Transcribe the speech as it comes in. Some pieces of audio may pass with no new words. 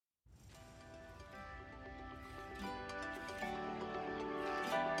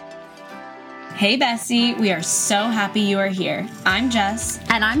Hey bestie, we are so happy you are here. I'm Jess.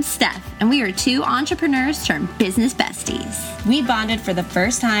 And I'm Steph, and we are two entrepreneurs turned business besties. We bonded for the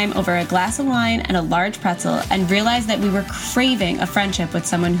first time over a glass of wine and a large pretzel and realized that we were craving a friendship with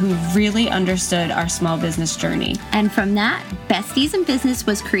someone who really understood our small business journey. And from that, Besties in Business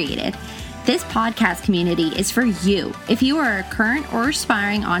was created. This podcast community is for you. If you are a current or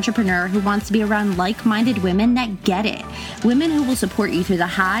aspiring entrepreneur who wants to be around like-minded women that get it, women who will support you through the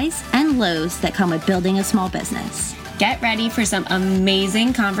highs and lows that come with building a small business. Get ready for some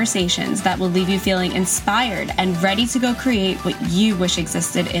amazing conversations that will leave you feeling inspired and ready to go create what you wish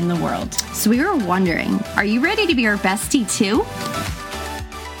existed in the world. So we were wondering, are you ready to be our bestie too?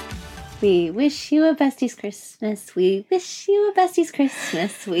 We wish you a besties Christmas. We wish you a besties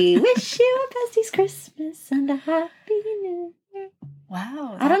Christmas. We wish you a besties Christmas and a happy new year.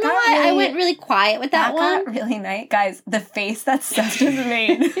 Wow. I don't know why I went really quiet with that one. Got really nice. Guys, the face that Steph just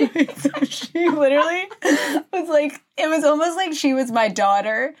made. So she literally was like, it was almost like she was my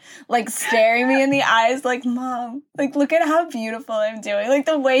daughter, like staring me in the eyes like, Mom, like look at how beautiful I'm doing. Like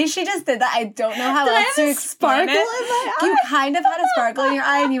the way she just did that, I don't know how else to explain it. In my eye? You kind of had a sparkle in your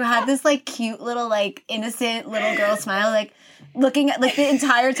eye and you had this like cute little like innocent little girl smile, like looking at like the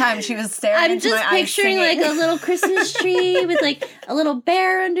entire time she was staring into my eyes. I'm just picturing singing. like a little Christmas tree with like a little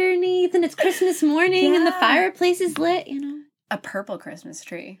bear underneath, and it's Christmas morning and the fireplace is lit, you know. A purple Christmas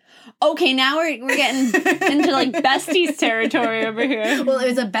tree. Okay, now we're getting into like besties territory over here. Well, it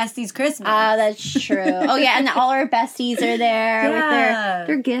was a besties Christmas. That's true. Oh yeah, and all our besties are there with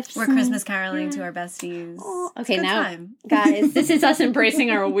their gifts. We're Christmas caroling to our besties. Oh, okay, now, time. Guys, this is us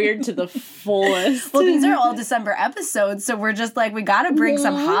embracing our weird to the fullest. Well, these are all December episodes, so we're just like, we got to bring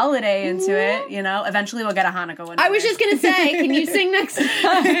some holiday into it, you know? Eventually we'll get a Hanukkah one. I was just going to say, can you sing next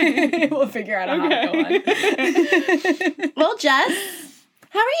time? We'll figure out a Hanukkah one. Well, Jess,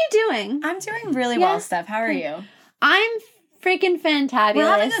 how are you doing? I'm doing really well, Steph. How are you? I'm freaking fantabulous. We're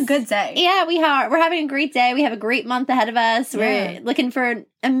having a good day. Yeah, we are. We're having a great day. We have a great month ahead of us. We're looking for an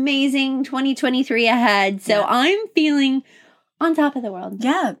amazing 2023 ahead. So I'm feeling on top of the world.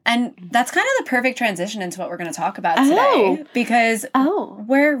 Yeah, and that's kind of the perfect transition into what we're going to talk about today. Because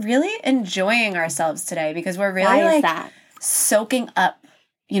we're really enjoying ourselves today because we're really soaking up,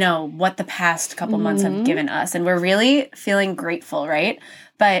 you know, what the past couple months have given us. And we're really feeling grateful, right?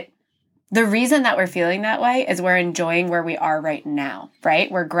 But the reason that we're feeling that way is we're enjoying where we are right now, right?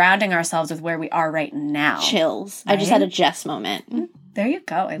 We're grounding ourselves with where we are right now. Chills. Right? I just had a Jess moment. There you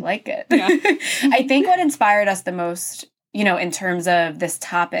go. I like it. Yeah. I think what inspired us the most, you know, in terms of this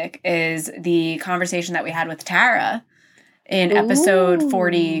topic is the conversation that we had with Tara in episode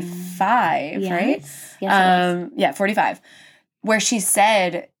 45, right? Yes, 45. Where she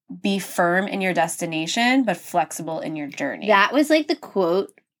said, be firm in your destination, but flexible in your journey. That was like the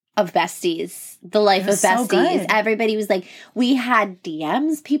quote of Besties, the life of Besties. So everybody was like, we had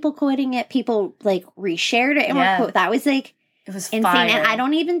DMs, people quoting it, people like reshared it. And that was like, it was insane. fire. And I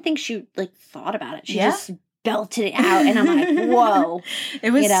don't even think she like thought about it. She just belted it out. And I'm like, whoa. It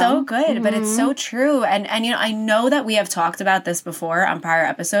was so good, but it's so true. And, you know, I know that we have talked about this before on prior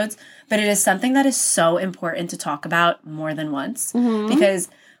episodes, but it is something that is so important to talk about more than once. Because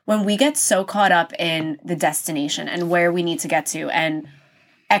when we get so caught up in the destination and where we need to get to and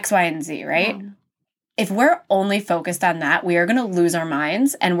X, Y, and Z, right? If we're only focused on that, we are going to lose our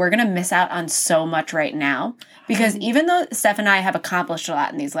minds and we're going to miss out on so much right now. Because even though Steph and I have accomplished a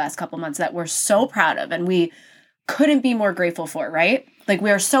lot in these last couple months that we're so proud of and we couldn't be more grateful for, right? Like we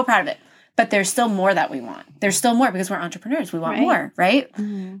are so proud of it. But there's still more that we want. There's still more because we're entrepreneurs. We want more, right?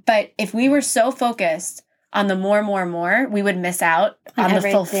 But if we were so focused on the more, we would miss out on the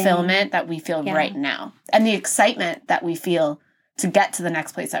fulfillment that we feel right now and the excitement that we feel to get to the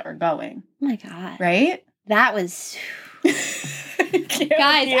next place that we're going. Oh my God. Right? That was... Guys,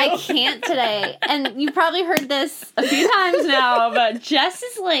 I can't today. And you probably heard this a few times now, but Jess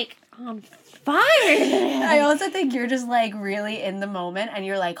is like on fire today. I also think you're just like really in the moment and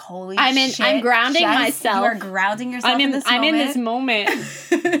you're like, holy shit. I'm grounding Jess, myself. You are grounding yourself in this moment. I'm in this moment.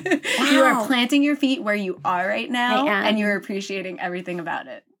 Wow. You are planting your feet where you are right now. I am. And you're appreciating everything about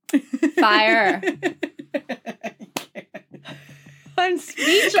it. Fire. I'm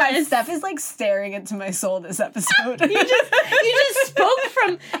speechless. Guys, Steph is like staring into my soul this episode.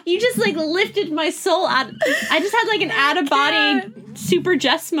 You just like lifted my soul out. I just had like an out of body super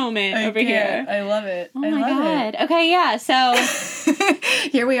Jess moment over here. I love it. Oh my God. Okay, yeah. So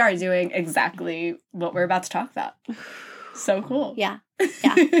here we are doing exactly what we're about to talk about. So cool. Yeah.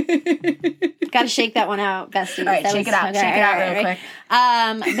 Yeah. Got to shake that one out, besties. All right, shake it out. Shake it out real quick.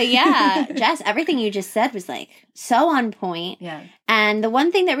 But yeah, Jess, everything you just said was like so on point. Yeah. And the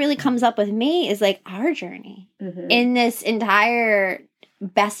one thing that really comes up with me is like our journey in this entire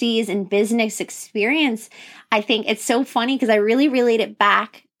besties and business experience. I think it's so funny because I really relate it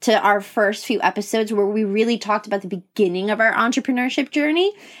back to our first few episodes where we really talked about the beginning of our entrepreneurship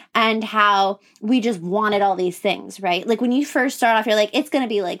journey and how we just wanted all these things, right? Like when you first start off, you're like, it's going to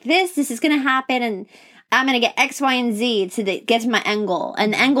be like this is going to happen, and I'm going to get X, Y, and Z to get to my end goal,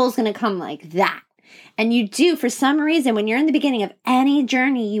 and the end goal is going to come like that. And you do, for some reason, when you're in the beginning of any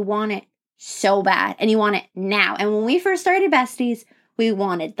journey, you want it so bad, and you want it now. And when we first started Besties, we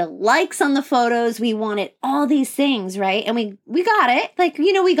wanted the likes on the photos. We wanted all these things, right? And we got it. Like,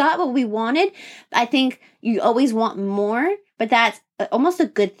 you know, we got what we wanted. I think you always want more, but that's almost a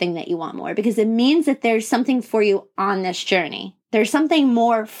good thing that you want more because it means that there's something for you on this journey. There's something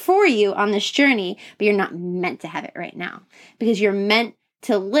more for you on this journey, but you're not meant to have it right now because you're meant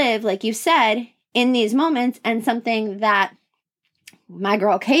to live, like you said, in these moments. And something that my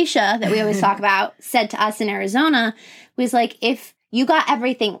girl Keisha, that we always talk about, said to us in Arizona was like, if you got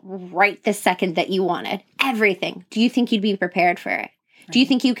everything right the second that you wanted, everything, do you think you'd be prepared for it? Do you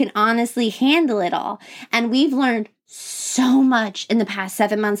think you can honestly handle it all? And we've learned so much in the past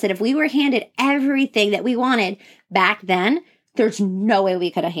 7 months that if we were handed everything that we wanted back then, there's no way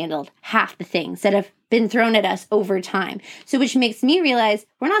we could have handled half the things that have been thrown at us over time. So which makes me realize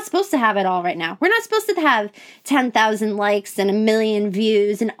we're not supposed to have it all right now. We're not supposed to have 10,000 likes and 1 million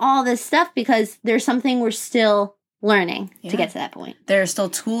views and all this stuff because there's something we're still learning to get to that point. There are still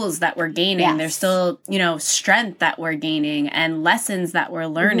tools that we're gaining. Yes. There's still, strength that we're gaining and lessons that we're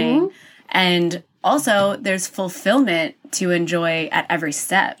learning. And also there's fulfillment to enjoy at every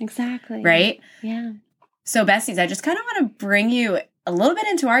step. Exactly. Right? Yeah. So besties, I just kind of want to bring you a little bit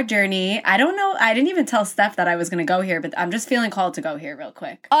into our journey. I don't know. I didn't even tell Steph that I was going to go here, but I'm just feeling called to go here real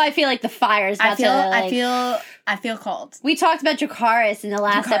quick. Oh, I feel like the fire is about I feel called. We talked about Dracarys in the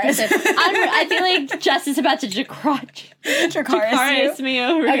last episode. I feel like Jess is about to Dracarys me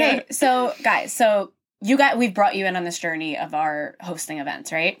over. Okay, so guys, we've brought you in on this journey of our hosting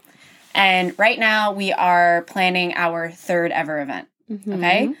events, right? And right now we are planning our third ever event.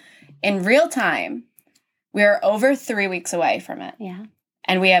 Okay, in real time. We're over 3 weeks away from it. Yeah.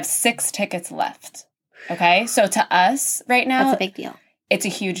 And we have 6 tickets left. Okay? So to us right now, that's a big deal. It's a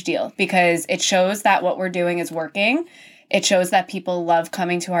huge deal because it shows that what we're doing is working. It shows that people love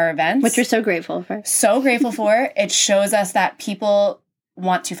coming to our events. Which we're so grateful for. So grateful for. It shows us that people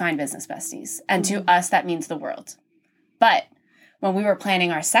want to find business besties. And to us, that means the world. But when we were planning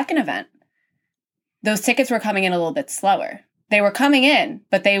our second event, those tickets were coming in a little bit slower. They were coming in,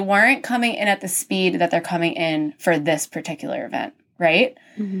 but they weren't coming in at the speed that they're coming in for this particular event, right?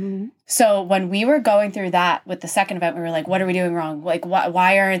 So when we were going through that with the second event, we were like, what are we doing wrong? Like,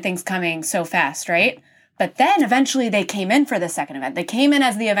 why aren't things coming so fast, right? But then eventually they came in for the second event. They came in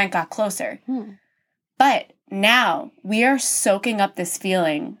as the event got closer. But now we are soaking up this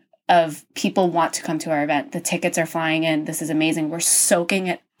feeling of people want to come to our event. The tickets are flying in. This is amazing. We're soaking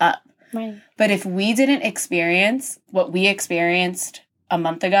it up. Right. But if we didn't experience what we experienced a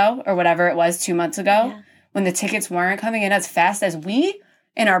month ago or whatever it was 2 months ago, when the tickets weren't coming in as fast as we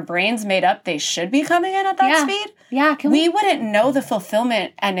in our brains made up they should be coming in at that speed, we wouldn't know the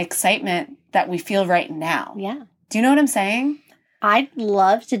fulfillment and excitement that we feel right now. Yeah. Do you know what I'm saying? I'd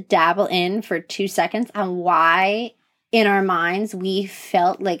love to dabble in for 2 seconds on why in our minds we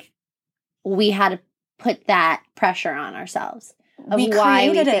felt like we had to put that pressure on ourselves. We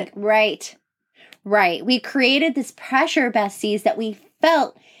created it. Right. We created this pressure, besties, that we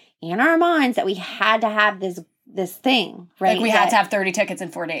felt in our minds that we had to have this thing, right? Like we had to have 30 tickets in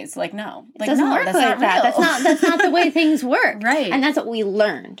 4 days. Like, no. It doesn't work like that. That's not the way things work. Right. And that's what we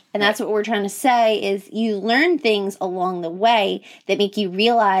learned. And that's what we're trying to say is you learn things along the way that make you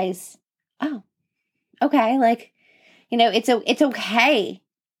realize, oh, okay, like, it's okay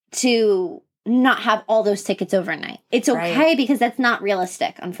to not have all those tickets overnight. It's okay because that's not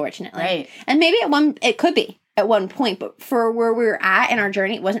realistic, unfortunately. Right. And maybe it could be at one point, but for where we were at in our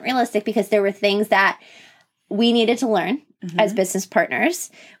journey, it wasn't realistic because there were things that we needed to learn as business partners.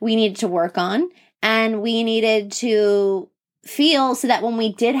 We needed to work on, and we needed to feel so that when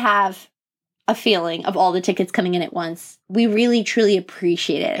we did have a feeling of all the tickets coming in at once, we really truly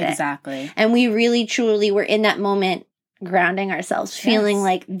appreciated it. Exactly. And we really truly were in that moment grounding ourselves, feeling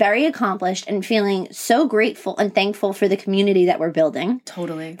like very accomplished and feeling so grateful and thankful for the community that we're building.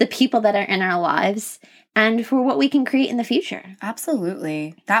 Totally. The people that are in our lives and for what we can create in the future.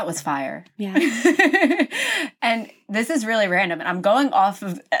 Absolutely. That was fire. Yeah. And this is really random. And I'm going off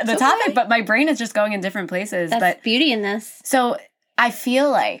of the topic, but my brain is just going in different places. That's beauty in this. So I feel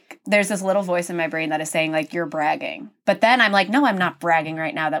like there's this little voice in my brain that is saying, like, you're bragging. But then I'm like, no, I'm not bragging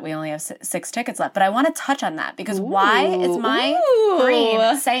right now that we only have 6 tickets left. But I want to touch on that because why is my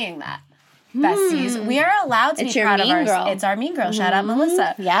brain saying that? Besties, we are allowed to be proud of ourselves. It's our mean girl. Shout out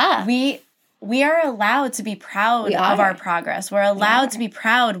Melissa. Yeah. We are allowed to be proud of our progress. We're allowed to be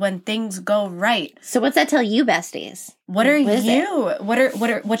proud when things go right. So what's that tell you, besties? What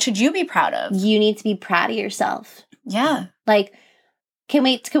should you be proud of? You need to be proud of yourself. Yeah. Like, Can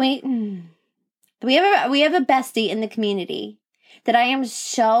we? We have a bestie in the community that I am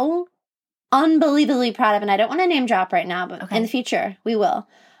so unbelievably proud of, and I don't want to name drop right now, but in the future we will.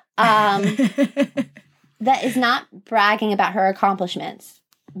 That is not bragging about her accomplishments,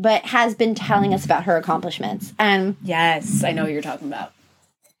 but has been telling us about her accomplishments. And yes, I know what you're talking about.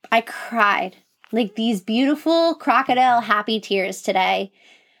 I cried like these beautiful crocodile happy tears today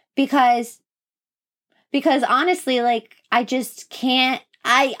because honestly, like, I just can't,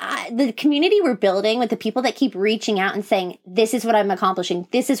 the community we're building with the people that keep reaching out and saying, this is what I'm accomplishing.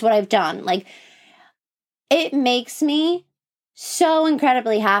 This is what I've done. Like, it makes me so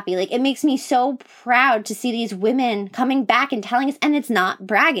incredibly happy. Like, it makes me so proud to see these women coming back and telling us, and it's not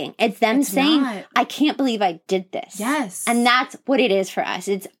bragging. It's them saying, I can't believe I did this. Yes. And that's what it is for us.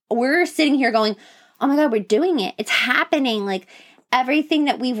 We're sitting here going, oh my God, we're doing it. It's happening. Like, everything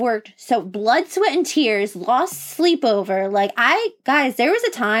that we've worked, so blood, sweat, and tears, lost sleep over. Like, guys, there was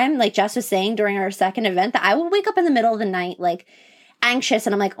a time, like Jess was saying during our second event, that I would wake up in the middle of the night, like, anxious,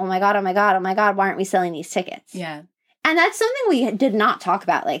 and I'm like, oh my God, why aren't we selling these tickets? Yeah. And that's something we did not talk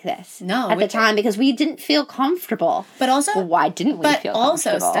about like this at the time because we didn't feel comfortable. But also, why didn't we feel comfortable? But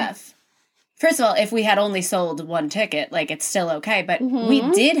also, Steph, first of all, if we had only sold 1 ticket, like, it's still okay. But we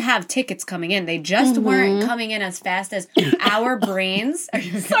did have tickets coming in. They just weren't coming in as fast as our brains. Are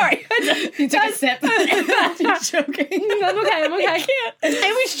you Sorry. You took a sip. You're choking. I'm okay. I can't.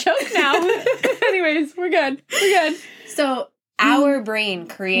 I was choked now. Anyways, we're good. So our brain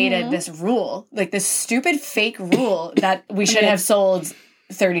created this rule, like this stupid fake rule that we should have sold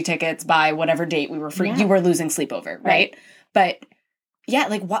 30 tickets by whatever date we were free. Yeah. You were losing sleep over, right? But yeah,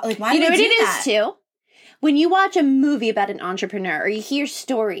 why do we do that? You know what it is too? When you watch a movie about an entrepreneur or you hear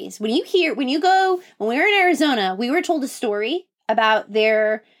stories, when we were in Arizona, we were told a story about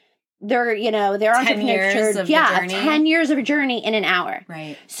their entrepreneurship. 10 years of 10 years of a journey in an hour.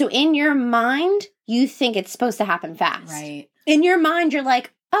 Right. So in your mind, you think it's supposed to happen fast. Right. In your mind, you're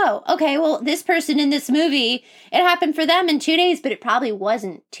like, oh, okay, well, this person in this movie, it happened for them in 2 days, but it probably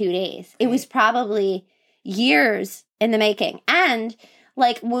wasn't 2 days. Right. It was probably years in the making. And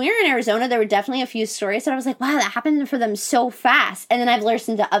like, when we were in Arizona, there were definitely a few stories that I was like, wow, that happened for them so fast. And then I've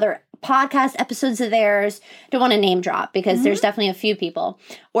listened to other podcast episodes of theirs. Don't want to name drop because there's definitely a few people.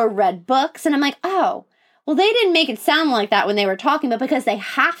 Or read books. And I'm like, oh, well, they didn't make it sound like that when they were talking, but because they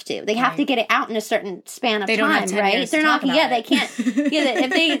have to. They have to get it out in a certain span of time, don't have 10 right? years They're to not, talk about they can't. If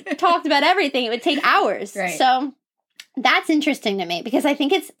they talked about everything, it would take hours. Right. So that's interesting to me because I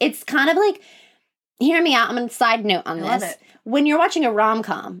think it's kind of like, hear me out. I'm on a side note on this. Love it. When you're watching a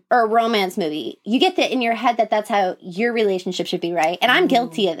rom-com or a romance movie, you get that in your head that's how your relationship should be, right? And I'm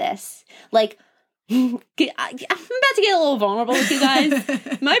guilty of this. Like, I'm about to get a little vulnerable with you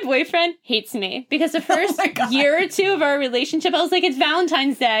guys. My boyfriend hates me because the first year or two of our relationship, I was like, it's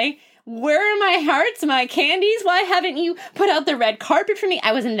Valentine's Day. Where are my hearts, my candies? Why haven't you put out the red carpet for me?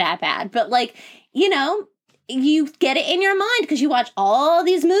 I wasn't that bad. But like, you get it in your mind because you watch all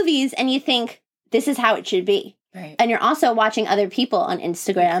these movies and you think, this is how it should be. Right. And you're also watching other people on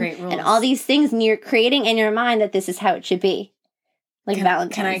Instagram and all these things, and you're creating in your mind that this is how it should be. Like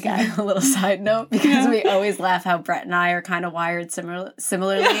Valentine's Day. Can I give a little side note? Because we always laugh how Brett and I are kind of wired similarly.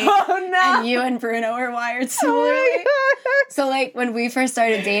 Oh, no. And you and Bruno are wired similarly. Oh, so, like, when we first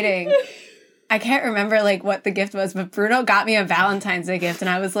started dating, I can't remember, like, what the gift was, but Bruno got me a Valentine's Day gift, and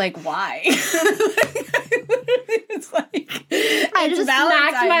I was like, why? It's like, I just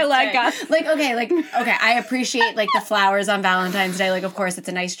smacked my leg off. Okay, I appreciate, like, the flowers on Valentine's Day. Like, of course, it's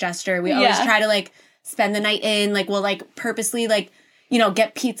a nice gesture. We always try to, like, spend the night in. Like, we'll, like, purposely, like,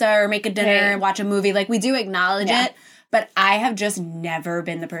 get pizza or make a dinner and watch a movie. Like, we do acknowledge it. But I have just never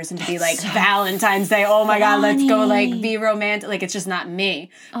been the person to be like, Valentine's Day, oh my God, let's go, like, be romantic. Like, it's just not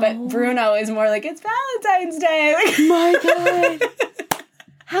me. But Bruno is more like, it's Valentine's Day. Like, my God.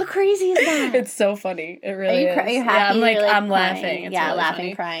 How crazy is that? It's so funny. It really is. Are you happy? Yeah, I'm like, You're, I'm crying. laughing. It's yeah, really laughing,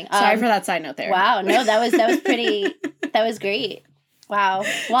 funny. crying. Sorry for that side note there. Wow, no, that was pretty. That was great. Wow,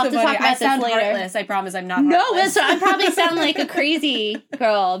 we'll have to talk about this later. Heartless. I promise I'm not heartless. No, I probably sound like a crazy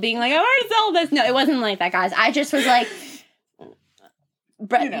girl being like, I want to sell this. No, it wasn't like that, guys. I just was like,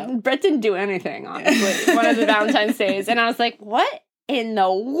 Brett didn't do anything, honestly, one of the Valentine's days. And I was like, what in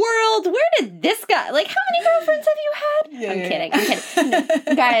the world? Where did this guy, like, how many girlfriends have you had? I'm kidding.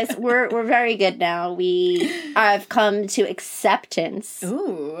 No, guys, we're very good now. We have come to acceptance.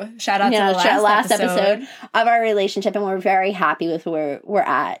 Ooh, shout out to the last episode of our relationship, and we're very happy with where we're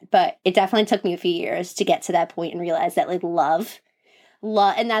at. But it definitely took me a few years to get to that point and realize that, like, love,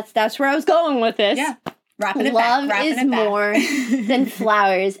 and that's where I was going with this. Yeah. Love is more than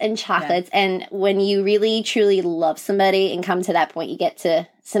flowers and chocolates. Yeah. And when you really, truly love somebody and come to that point, you get to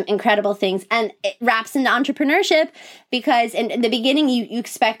some incredible things. And it wraps into entrepreneurship because in the beginning, you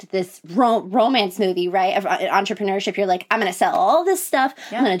expect this romance movie, right? Of entrepreneurship. You're like, I'm going to sell all this stuff.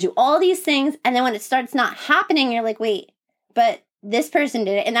 Yeah. I'm going to do all these things. And then when it starts not happening, you're like, wait, but this person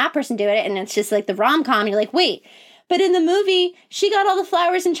did it and that person did it. And it's just like the rom-com. You're like, wait. But in the movie, she got all the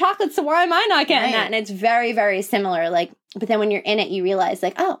flowers and chocolates, so why am I not getting that? And it's very, very similar. Like, but then when you're in it, you realize,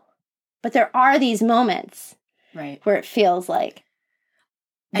 like, oh, but there are these moments where it feels like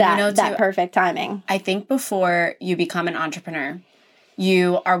that perfect timing. I think before you become an entrepreneur,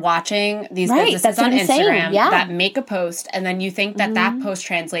 you are watching these businesses on Instagram that make a post, and then you think that that post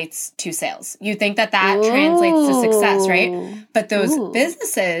translates to sales. You think that translates to success, right? But those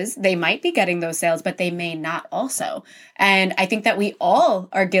businesses, they might be getting those sales, but they may not also. And I think that we all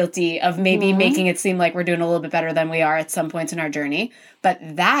are guilty of maybe making it seem like we're doing a little bit better than we are at some points in our journey. But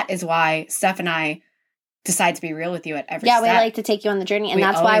that is why Steph and I decide to be real with you at every step. Yeah, we like to take you on the journey. And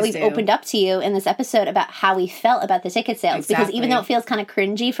that's why we've opened up to you in this episode about how we felt about the ticket sales. Exactly. Because even though it feels kind of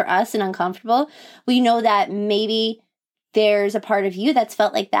cringy for us and uncomfortable, we know that maybe there's a part of you that's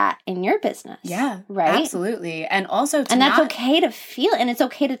felt like that in your business. Yeah, right? Absolutely. And also that's okay to feel, and it's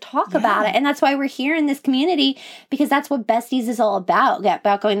okay to talk about it. And that's why we're here in this community, because that's what Besties is all about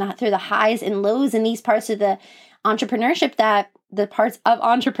going through the highs and lows in these parts of the entrepreneurship the parts of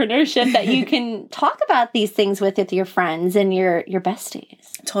entrepreneurship that you can talk about these things with your friends and your besties.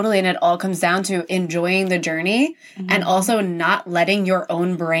 Totally. And it all comes down to enjoying the journey and also not letting your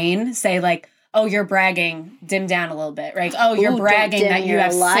own brain say like, oh, you're bragging, dim down a little bit. Right? Oh, you're bragging that you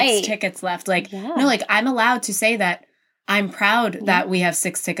have 6 tickets left. Like, no, like I'm allowed to say that I'm proud that we have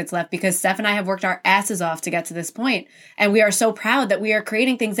 6 tickets left because Steph and I have worked our asses off to get to this point. And we are so proud that we are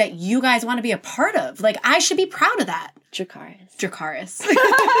creating things that you guys want to be a part of. Like, I should be proud of that. Dracaris.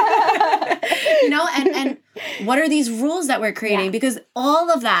 And what are these rules that we're creating? Yeah. Because all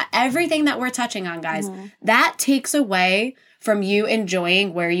of that, everything that we're touching on, guys, that takes away from you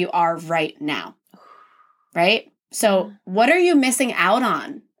enjoying where you are right now. Right? So what are you missing out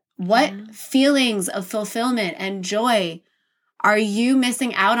on? What feelings of fulfillment and joy are you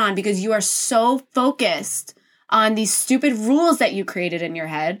missing out on because you are so focused on these stupid rules that you created in your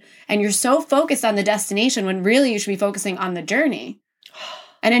head, and you're so focused on the destination when really you should be focusing on the journey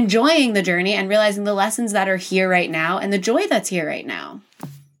and enjoying the journey and realizing the lessons that are here right now and the joy that's here right now,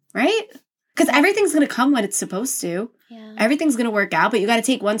 right? Because everything's going to come when it's supposed to. Yeah. Everything's going to work out, but you got to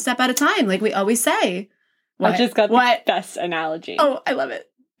take one step at a time, like we always say. I just got the best analogy. Oh, I love it.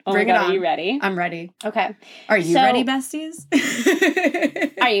 Oh Bring it on. Are you ready? I'm ready. Okay. Are you ready, besties?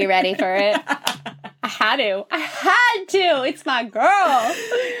 Are you ready for it? I had to. It's my girl.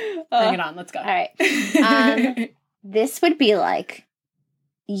 Bring it on. Let's go. All right. This would be like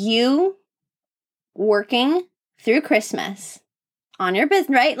you working through Christmas on your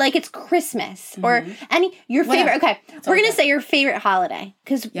business, right? Like it's Christmas or your favorite. Okay. We're going to say your favorite holiday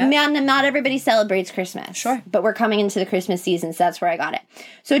because not everybody celebrates Christmas. Sure. But we're coming into the Christmas season, so that's where I got it.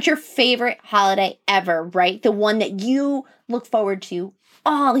 So it's your favorite holiday ever, right? The one that you look forward to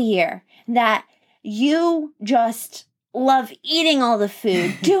all year, that you just love eating all the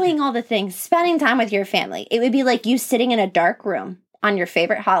food, doing all the things, spending time with your family. It would be like you sitting in a dark room on your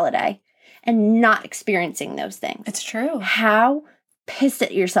favorite holiday and not experiencing those things. It's true. How pissed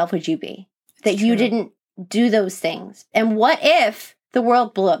at yourself would you be that you didn't do those things? And what if the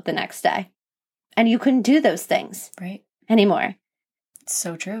world blew up the next day and you couldn't do those things anymore? It's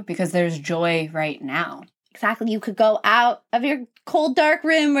so true because there's joy right now. Exactly. You could go out of your cold, dark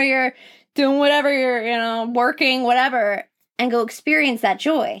room where you're doing whatever you're, working, whatever, and go experience that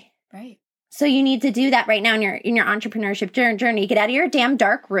joy. Right. So you need to do that right now in your entrepreneurship journey. Get out of your damn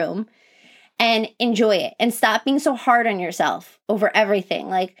dark room and enjoy it and stop being so hard on yourself over everything.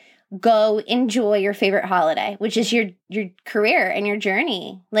 Like, go enjoy your favorite holiday, which is your career and your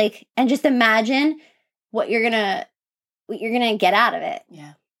journey. Like, and just imagine what you're gonna get out of it.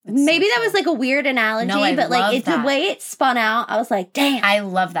 Yeah. Maybe that was like a weird analogy, but like it's the way it spun out. I was like, damn. I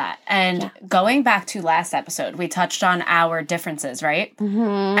love that. And going back to last episode, we touched on our differences, right?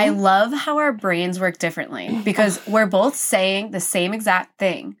 Mm-hmm. I love how our brains work differently because we're both saying the same exact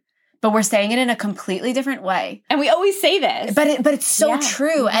thing, but we're saying it in a completely different way. And we always say this. But it's so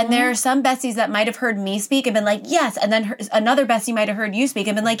true. Mm-hmm. And there are some besties that might have heard me speak and been like, yes. And then another bestie might have heard you speak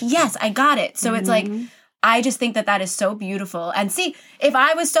and been like, yes, I got it. So it's like, I just think that is so beautiful. And see, if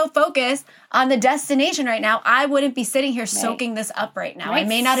I was so focused on the destination right now, I wouldn't be sitting here soaking this up right now. Right. I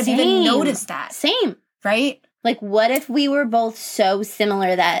may not have even noticed that. Same. Right? Like, what if we were both so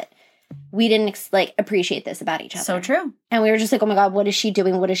similar that we didn't appreciate this about each other? So true. And we were just like, oh my God, what is she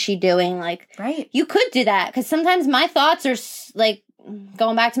doing? What is she doing? Like, right. You could do that. Because sometimes my thoughts are like,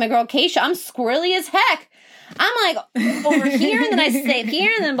 going back to my girl Keisha, I'm squirrely as heck. I'm like over here, and then I say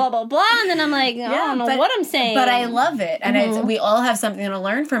here, and then blah, blah, blah. And then I'm like, I don't know what I'm saying. But I love it. And we all have something to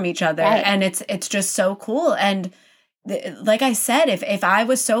learn from each other. Right. And it's just so cool. And like I said, if I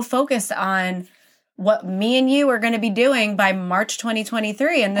was so focused on what me and you are going to be doing by March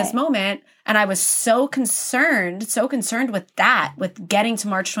 2023 in this moment, and I was so concerned with that, with getting to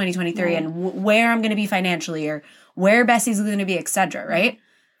March 2023 and where I'm going to be financially or where Bessie's going to be, et cetera, right?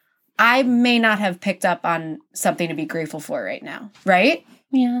 I may not have picked up on something to be grateful for right now, right?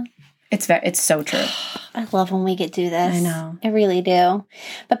 Yeah. It's so true. I love when we get to do this. I know. I really do.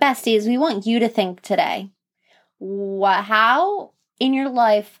 But besties, we want you to think today, how in your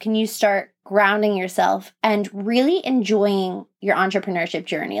life can you start grounding yourself and really enjoying your entrepreneurship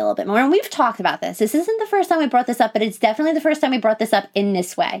journey a little bit more? And we've talked about this. This isn't the first time we brought this up, but it's definitely the first time we brought this up in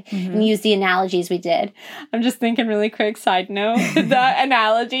this way and use the analogies we did. I'm just thinking really quick side note. The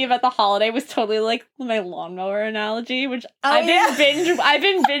analogy about the holiday was totally like my lawnmower analogy, which I've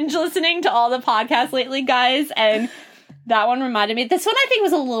been binge listening to all the podcasts lately, guys. And that one reminded me. This one I think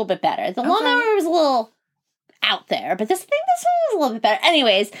was a little bit better. The lawnmower was a little out there, but this one was a little bit better.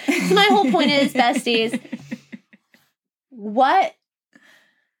 Anyways, so my whole point is, besties, what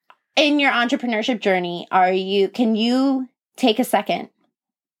in your entrepreneurship journey can you take a second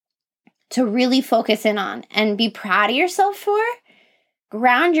to really focus in on and be proud of yourself for,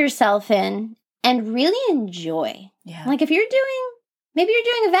 ground yourself in, and really enjoy? Yeah. Like, maybe you're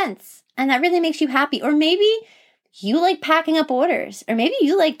doing events and that really makes you happy, or maybe you like packing up orders, or maybe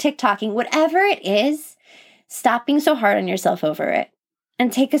you like TikToking, whatever it is. Stop being so hard on yourself over it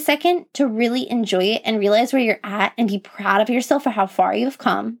and take a second to really enjoy it and realize where you're at and be proud of yourself for how far you've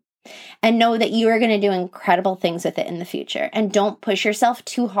come, and know that you are going to do incredible things with it in the future. And don't push yourself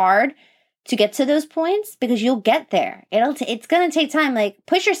too hard to get to those points, because you'll get there. It's going to take time. Like,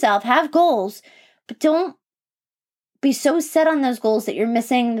 push yourself, have goals, but don't be so set on those goals that you're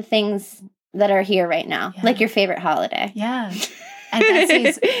missing the things that are here right now, like your favorite holiday. Yeah. And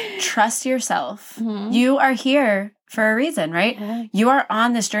besties, trust yourself. Mm-hmm. You are here for a reason, right? Yeah. You are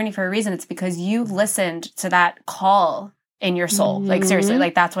on this journey for a reason. It's because you listened to that call in your soul. Mm-hmm. Like, seriously,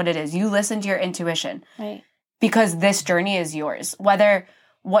 like, that's what it is. You listened to your intuition. Right. Because this journey is yours. Whether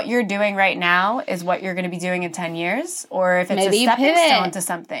what you're doing right now is what you're going to be doing in 10 years, or if it's a stepping stone to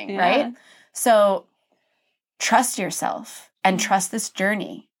something, right? So trust yourself and trust this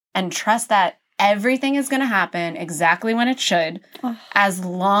journey, and trust that everything is going to happen exactly when it should, as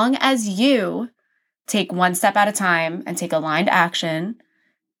long as you take one step at a time and take aligned action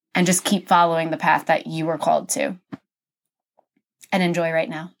and just keep following the path that you were called to. And enjoy right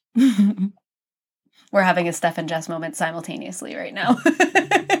now. We're having a Steph and Jess moment simultaneously right now.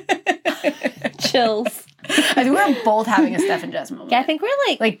 Chills. I think we're both having a Steph and Jess moment. Yeah, I think we're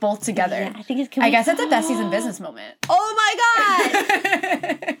like both together. Yeah, I think it's. I guess it's a besties in business moment. Oh my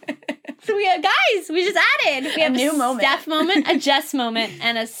God! So we just added. We have a new moment, Steph moment, a Jess moment,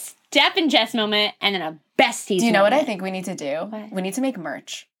 and a Steph and Jess moment, and then a besties. Do you know moment. what I think we need to do? What? We need to make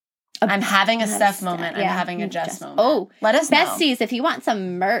merch. I'm having a Steph moment. I'm having a Jess moment. Oh, let us know. Besties, if you want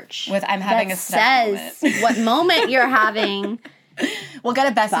some merch with I'm having a Steph says what moment you're having. We'll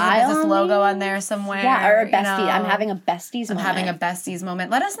get a Besties in Business logo on there somewhere. Yeah, or a bestie. I'm having a besties moment. I'm having a besties moment.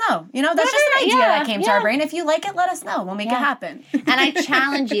 Let us know. That's just an idea that came to our brain. If you like it, let us know. We'll make it happen. And I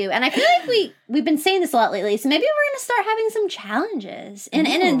challenge you. And I feel like we've been saying this a lot lately. So maybe we're going to start having some challenges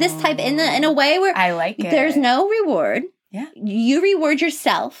in this type, in a way where I like it. There's no reward. Yeah. You reward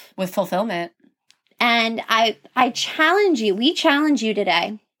yourself with fulfillment. And I challenge you. We challenge you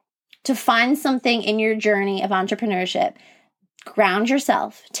today to find something in your journey of entrepreneurship ground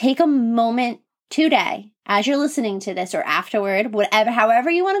yourself. Take a moment today as you're listening to this or afterward, whatever, however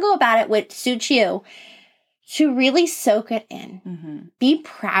you want to go about it, what suits you, to really soak it in. Mm-hmm. Be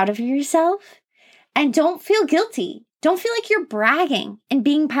proud of yourself and don't feel guilty. Don't feel like you're bragging and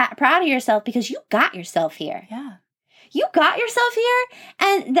being proud of yourself because you got yourself here. Yeah. You got yourself here,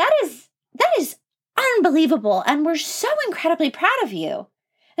 and that is unbelievable, and we're so incredibly proud of you.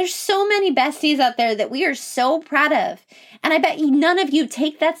 There's so many besties out there that we are so proud of, and I bet none of you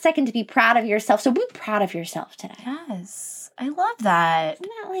take that second to be proud of yourself, so be proud of yourself today. Yes. I love that.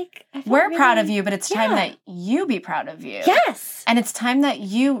 Isn't that like, we're proud of you, but it's time that you be proud of you. Yes. And it's time that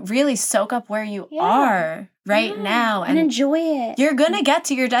you really soak up where you are right now. And enjoy it. You're going to get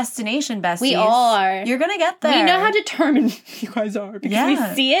to your destination, besties. We are. You're going to get there. We know how determined you guys are because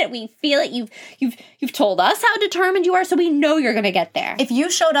we see it. We feel it. You've told us how determined you are, so we know you're going to get there. If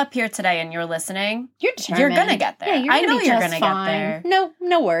you showed up here today and you're listening, you're determined. You're going to get there. Yeah, I know you're going to get there.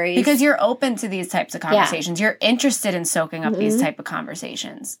 No worries. Because you're open to these types of conversations. You're interested in soaking up these type of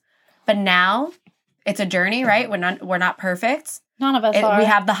conversations. But now it's a journey, right? We're not perfect. None of us are. We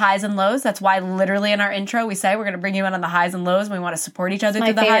have the highs and lows. That's why literally in our intro we say we're going to bring you in on the highs and lows. And we want to support each other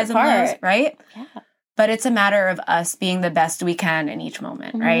through the highs and lows, right? Yeah. But it's a matter of us being the best we can in each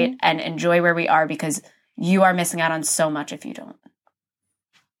moment, right? And enjoy where we are because you are missing out on so much if you don't.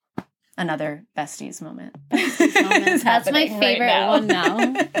 Another besties moment. That's my favorite one now.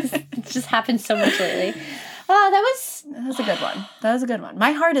 It's just happened so much lately. Oh, that was a good one. That was a good one.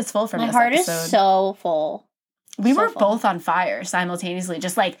 My heart is full from this episode. My heart is so full. We were both on fire simultaneously.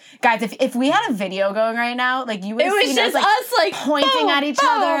 Just like, guys, if we had a video going right now, like you would have seen us like pointing at each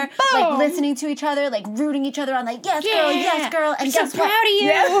other, like listening to each other, like rooting each other on, like, yes, girl. And I'm so proud of you.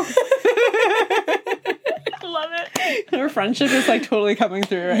 Yeah. Love it. Our friendship is like totally coming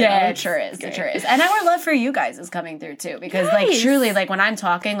through right now. Yeah, it sure is. It sure is. And our love for you guys is coming through too. Because like truly, like when I'm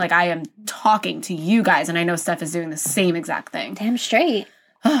talking, like I am talking to you guys, and I know Steph is doing the same exact thing. Damn straight.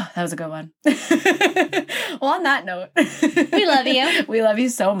 Oh, that was a good one. Well, on that note, we love you. We love you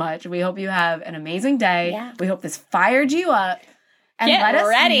so much. We hope you have an amazing day. Yeah. We hope this fired you up. And let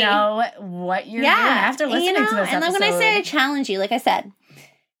us know what you're doing after listening to this episode. And like when I say I challenge you, like I said,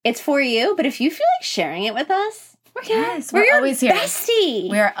 it's for you. But if you feel like sharing it with us, we're here. Yes, we're always here. Bestie.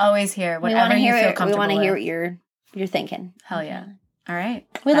 We are always here. Whatever you feel comfortable with. We want to hear what you're thinking. Hell yeah. All right.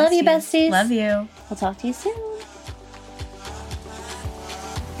 We love you, besties. Love you. We'll talk to you soon.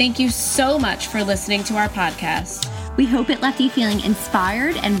 Thank you so much for listening to our podcast. We hope it left you feeling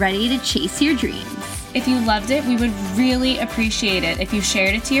inspired and ready to chase your dreams. If you loved it, we would really appreciate it if you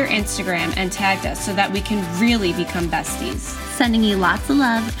shared it to your Instagram and tagged us so that we can really become besties. Sending you lots of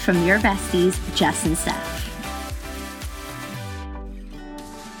love from your besties, Jess and Steph.